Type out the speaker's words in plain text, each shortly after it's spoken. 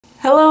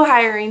Hello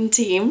hiring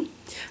team.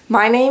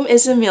 My name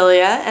is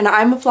Amelia and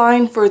I'm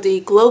applying for the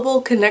Global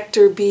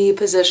Connector B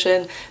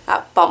position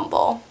at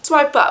Bumble.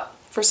 Swipe up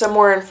for some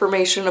more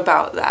information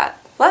about that.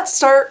 Let's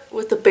start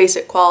with the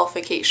basic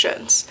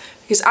qualifications,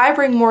 because I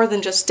bring more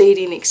than just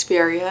dating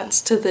experience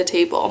to the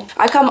table.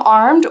 I come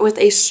armed with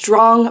a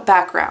strong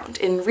background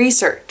in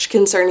research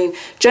concerning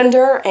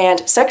gender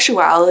and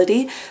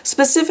sexuality,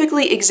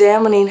 specifically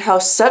examining how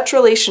such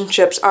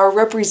relationships are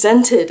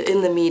represented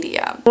in the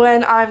media.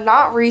 When I'm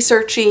not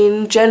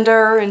researching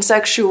gender and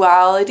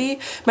sexuality,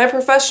 my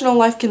professional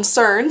life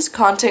concerns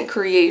content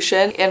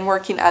creation and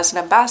working as an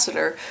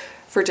ambassador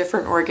for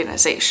different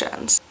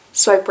organizations.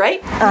 Swipe right.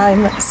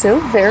 I'm so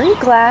very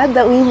glad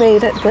that we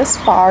made it this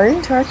far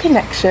into our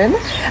connection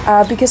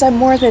because I'm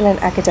more than an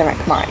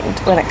academic mind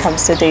when it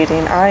comes to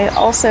dating. I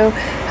also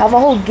have a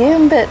whole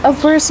gambit of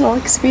personal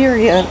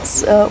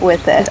experience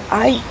with it.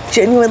 I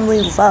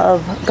genuinely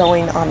love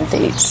going on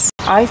dates.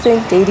 I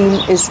think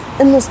dating is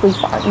endlessly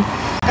fun.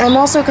 I'm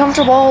also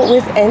comfortable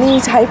with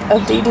any type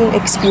of dating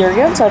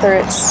experience, whether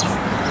it's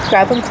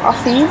grabbing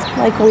coffee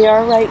like we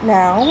are right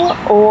now,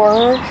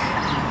 or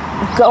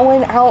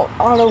going out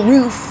on a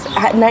roof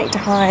at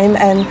nighttime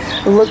and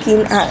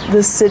looking at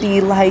the city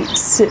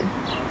lights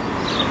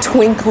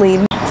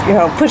twinkling,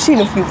 pushing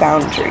a few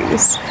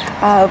boundaries.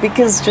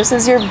 Because just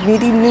as you're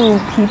meeting new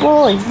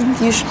people, I think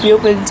you should be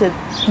open to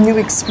new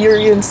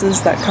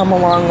experiences that come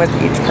along with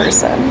each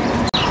person.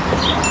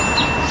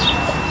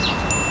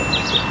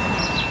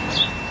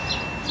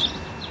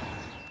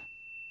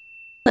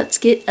 Let's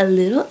get a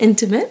little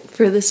intimate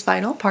for this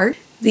final part.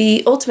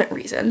 The ultimate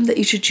reason that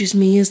you should choose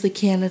me as the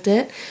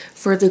candidate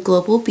for the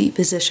Global B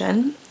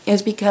position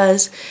is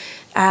because,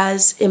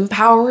 as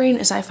empowering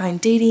as I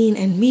find dating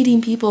and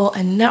meeting people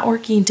and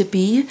networking to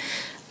be,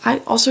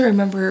 I also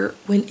remember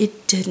when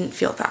it didn't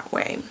feel that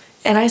way.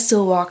 And I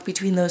still walk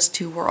between those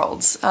two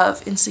worlds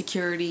of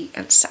insecurity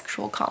and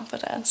sexual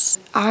confidence.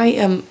 I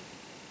am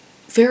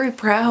very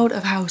proud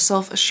of how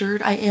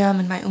self-assured I am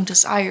in my own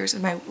desires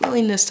and my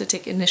willingness to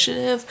take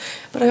initiative,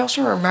 but I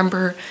also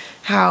remember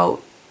how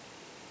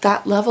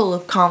that level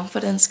of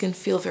confidence can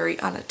feel very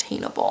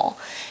unattainable.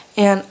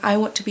 And I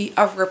want to be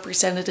a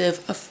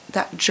representative of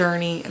that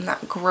journey and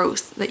that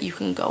growth that you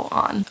can go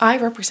on. I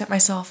represent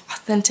myself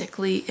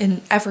authentically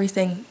in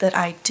everything that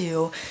I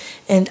do,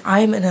 and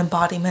I'm an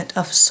embodiment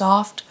of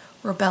soft,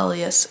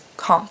 rebellious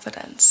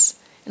confidence.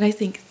 And I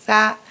think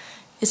that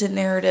is a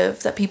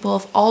narrative that people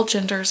of all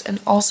genders and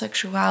all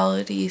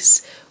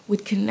sexualities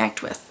would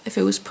connect with if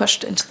it was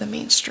pushed into the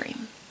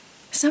mainstream.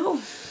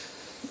 So,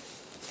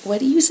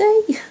 what do you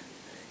say?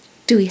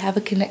 Do we have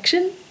a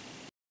connection?